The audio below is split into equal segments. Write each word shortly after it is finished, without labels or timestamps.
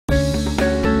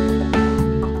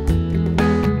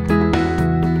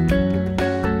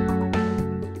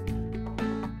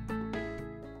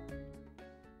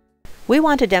We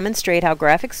want to demonstrate how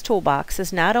Graphics Toolbox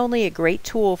is not only a great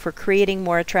tool for creating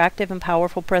more attractive and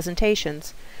powerful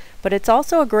presentations, but it's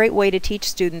also a great way to teach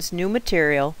students new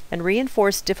material and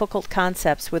reinforce difficult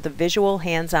concepts with a visual,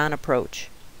 hands-on approach.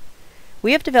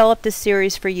 We have developed this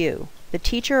series for you, the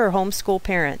teacher or homeschool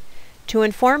parent, to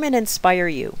inform and inspire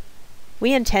you.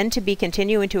 We intend to be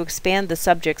continuing to expand the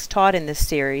subjects taught in this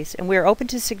series, and we are open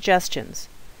to suggestions.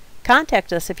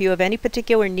 Contact us if you have any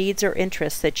particular needs or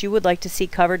interests that you would like to see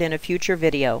covered in a future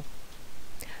video.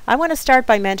 I want to start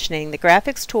by mentioning the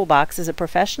Graphics Toolbox is a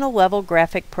professional level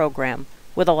graphic program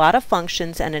with a lot of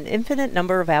functions and an infinite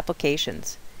number of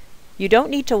applications. You don't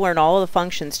need to learn all of the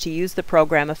functions to use the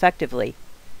program effectively.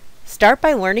 Start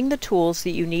by learning the tools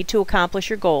that you need to accomplish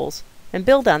your goals and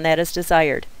build on that as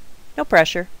desired. No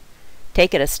pressure.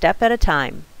 Take it a step at a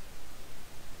time.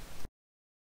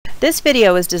 This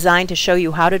video is designed to show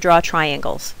you how to draw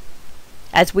triangles.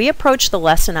 As we approach the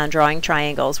lesson on drawing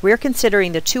triangles, we are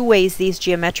considering the two ways these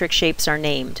geometric shapes are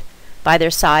named, by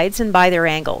their sides and by their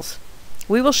angles.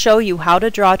 We will show you how to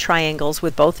draw triangles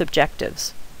with both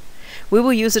objectives. We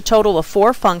will use a total of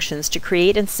 4 functions to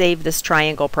create and save this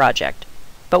triangle project,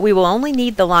 but we will only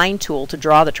need the line tool to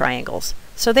draw the triangles,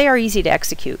 so they are easy to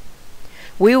execute.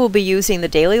 We will be using the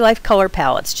Daily Life color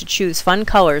palettes to choose fun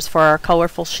colors for our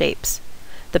colorful shapes,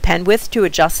 the pen width to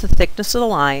adjust the thickness of the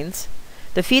lines,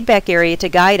 the feedback area to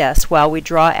guide us while we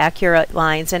draw accurate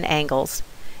lines and angles,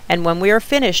 and when we are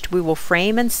finished we will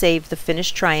frame and save the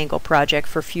finished triangle project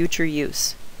for future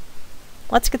use.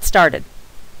 Let's get started.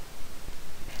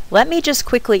 Let me just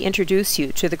quickly introduce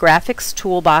you to the Graphics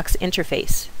Toolbox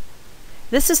interface.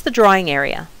 This is the drawing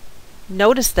area.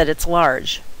 Notice that it's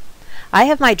large. I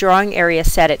have my drawing area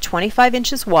set at 25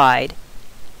 inches wide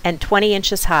and 20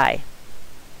 inches high.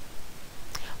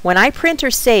 When I print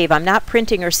or save, I'm not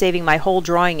printing or saving my whole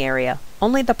drawing area,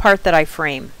 only the part that I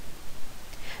frame.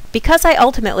 Because I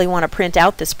ultimately want to print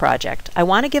out this project, I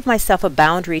want to give myself a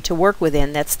boundary to work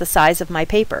within that's the size of my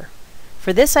paper.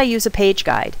 For this I use a page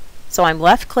guide, so I'm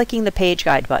left-clicking the page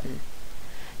guide button.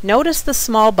 Notice the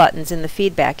small buttons in the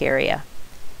feedback area.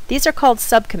 These are called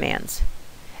subcommands.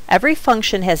 Every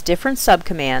function has different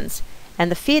subcommands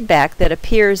and the feedback that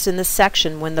appears in the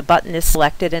section when the button is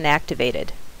selected and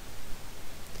activated.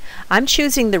 I'm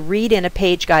choosing the Read in a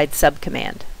Page Guide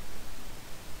subcommand.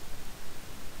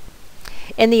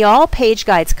 In the All Page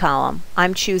Guides column,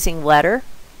 I'm choosing Letter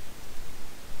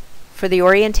for the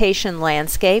orientation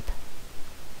landscape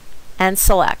and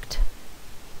Select.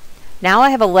 Now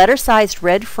I have a letter-sized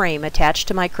red frame attached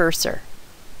to my cursor.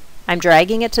 I'm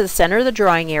dragging it to the center of the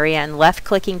drawing area and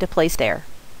left-clicking to place there.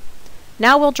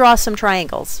 Now we'll draw some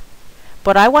triangles,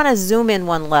 but I want to zoom in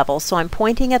one level, so I'm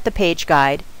pointing at the page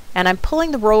guide and I'm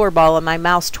pulling the roller ball of my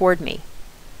mouse toward me.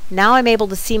 Now I'm able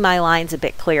to see my lines a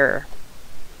bit clearer.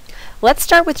 Let's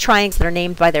start with triangles that are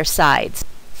named by their sides.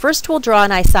 First we'll draw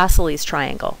an isosceles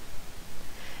triangle.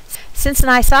 Since an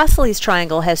isosceles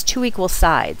triangle has 2 equal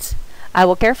sides, I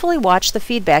will carefully watch the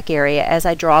feedback area as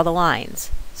I draw the lines,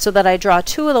 so that I draw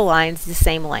 2 of the lines the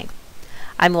same length.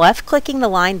 I'm left-clicking the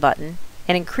line button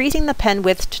and increasing the pen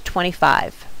width to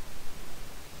 25.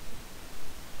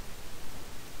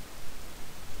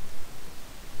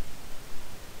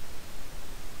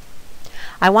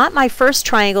 I want my first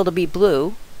triangle to be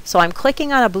blue, so I'm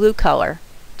clicking on a blue color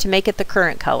to make it the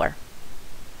current color.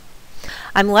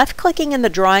 I'm left-clicking in the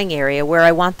drawing area where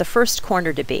I want the first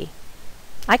corner to be.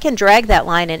 I can drag that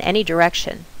line in any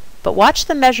direction, but watch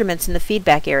the measurements in the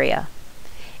feedback area.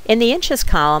 In the inches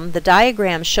column, the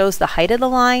diagram shows the height of the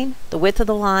line, the width of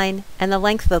the line, and the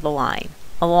length of the line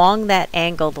along that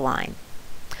angled line.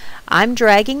 I'm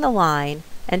dragging the line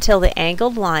until the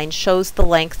angled line shows the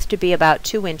length to be about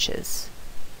 2 inches.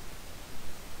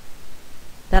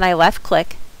 Then I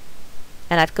left-click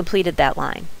and I've completed that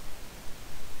line.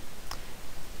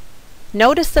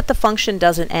 Notice that the function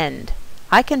doesn't end.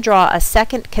 I can draw a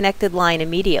second connected line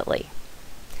immediately.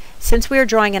 Since we are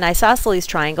drawing an isosceles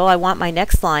triangle, I want my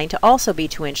next line to also be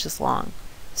 2 inches long.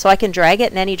 So I can drag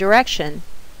it in any direction,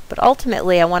 but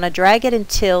ultimately I want to drag it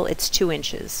until it's 2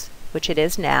 inches, which it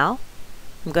is now.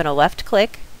 I'm going to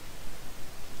left-click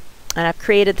and I've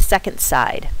created the second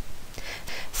side.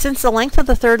 Since the length of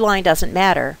the third line doesn't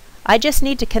matter, I just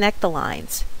need to connect the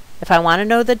lines. If I want to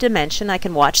know the dimension, I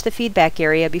can watch the feedback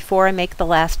area before I make the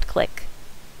last click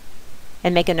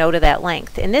and make a note of that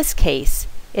length. In this case,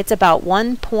 it's about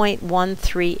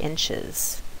 1.13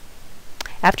 inches.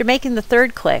 After making the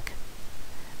third click,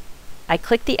 I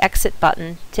click the exit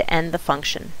button to end the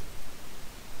function.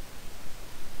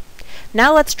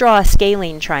 Now let's draw a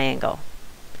scalene triangle.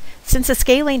 Since a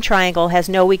scalene triangle has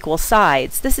no equal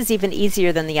sides, this is even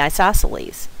easier than the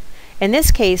isosceles. In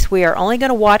this case, we are only going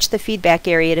to watch the feedback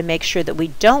area to make sure that we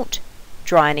don't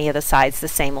draw any of the sides the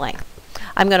same length.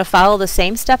 I'm going to follow the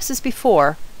same steps as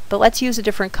before, but let's use a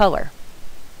different color.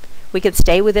 We could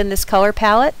stay within this color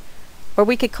palette, or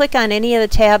we could click on any of the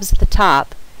tabs at the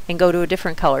top and go to a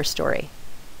different color story.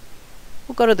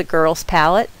 We'll go to the Girls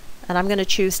palette, and I'm going to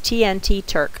choose TNT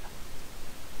Turk.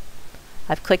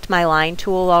 I've clicked my line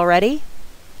tool already.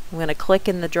 I'm going to click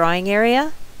in the drawing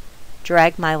area,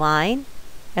 drag my line,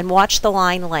 and watch the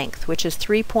line length, which is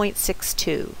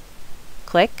 3.62.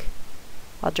 Click.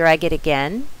 I'll drag it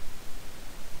again.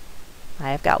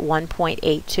 I've got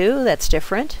 1.82, that's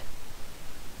different.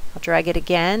 I'll drag it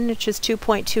again, which is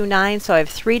 2.29, so I have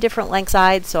 3 different length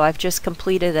sides, so I've just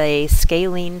completed a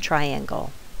scalene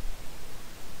triangle.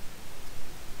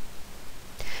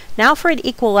 Now for an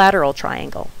equilateral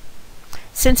triangle.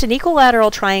 Since an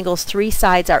equilateral triangle's 3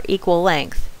 sides are equal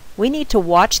length, we need to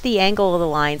watch the angle of the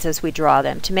lines as we draw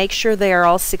them to make sure they are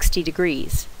all 60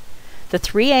 degrees. The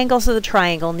 3 angles of the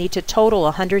triangle need to total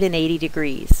 180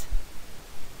 degrees.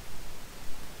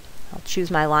 I'll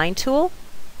choose my line tool.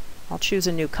 I'll choose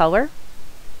a new color.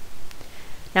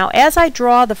 Now as I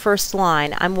draw the first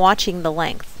line, I'm watching the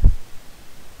length.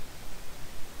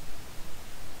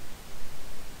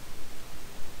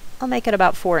 I'll make it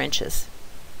about 4 inches.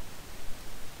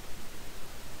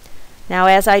 Now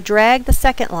as I drag the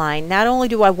second line, not only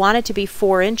do I want it to be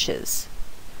 4 inches,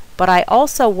 but I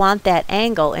also want that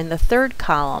angle in the third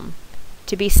column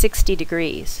to be 60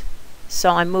 degrees.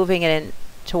 So I'm moving it in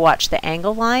to watch the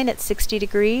angle line at 60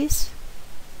 degrees,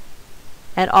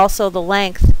 and also the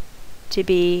length to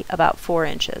be about 4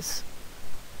 inches.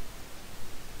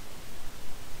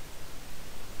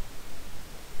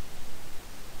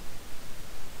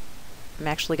 I'm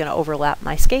actually going to overlap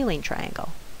my scalene triangle,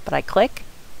 but I click.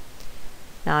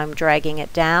 Now I'm dragging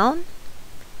it down,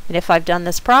 and if I've done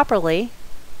this properly,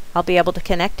 I'll be able to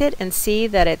connect it and see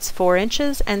that it's 4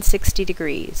 inches and 60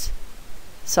 degrees.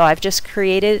 So I've just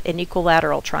created an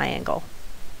equilateral triangle.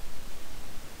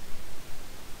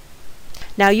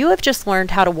 Now you have just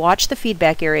learned how to watch the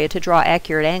feedback area to draw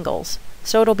accurate angles,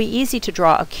 so it'll be easy to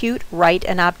draw acute, right,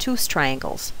 and obtuse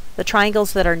triangles, the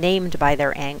triangles that are named by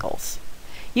their angles.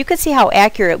 You can see how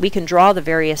accurate we can draw the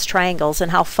various triangles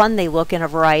and how fun they look in a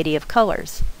variety of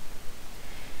colors.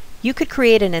 You could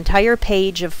create an entire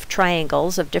page of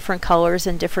triangles of different colors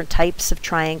and different types of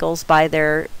triangles by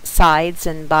their sides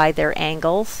and by their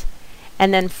angles,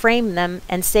 and then frame them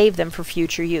and save them for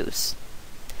future use.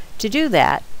 To do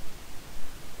that,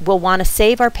 we'll want to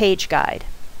save our page guide.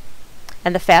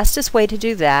 And the fastest way to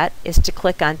do that is to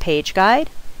click on Page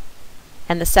Guide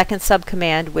and the second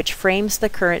subcommand, which frames the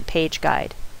current page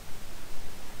guide.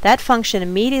 That function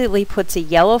immediately puts a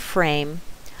yellow frame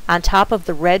on top of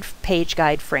the red page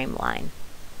guide frame line.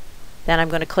 Then I'm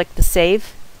going to click the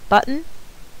Save button,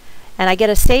 and I get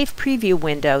a Save Preview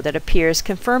window that appears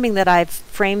confirming that I've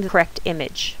framed the correct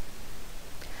image.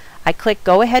 I click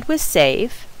Go Ahead with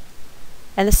Save,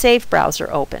 and the Save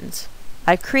browser opens.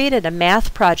 I've created a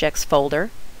Math Projects folder,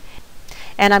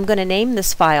 and I'm going to name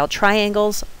this file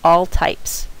Triangles All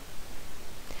Types.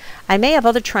 I may have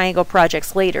other triangle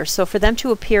projects later, so for them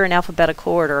to appear in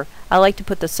alphabetical order, I like to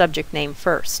put the subject name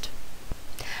first.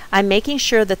 I'm making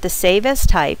sure that the Save As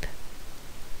type,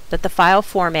 that the file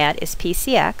format is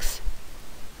PCX,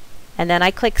 and then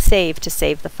I click Save to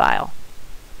save the file.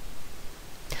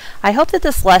 I hope that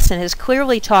this lesson has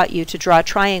clearly taught you to draw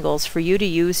triangles for you to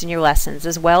use in your lessons,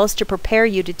 as well as to prepare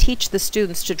you to teach the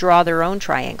students to draw their own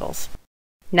triangles.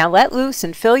 Now let loose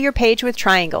and fill your page with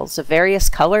triangles of various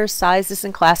colors, sizes,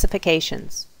 and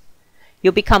classifications.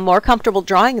 You'll become more comfortable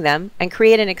drawing them and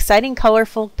create an exciting,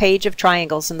 colorful page of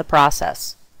triangles in the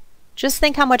process. Just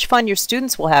think how much fun your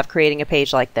students will have creating a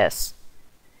page like this.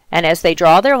 And as they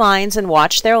draw their lines and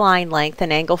watch their line length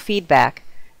and angle feedback,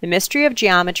 the mystery of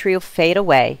geometry will fade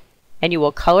away, and you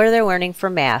will color their learning for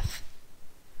math.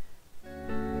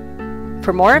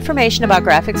 For more information about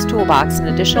Graphics Toolbox and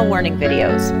additional learning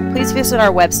videos, please visit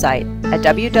our website at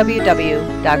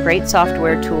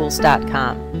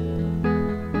www.greatsoftwaretools.com.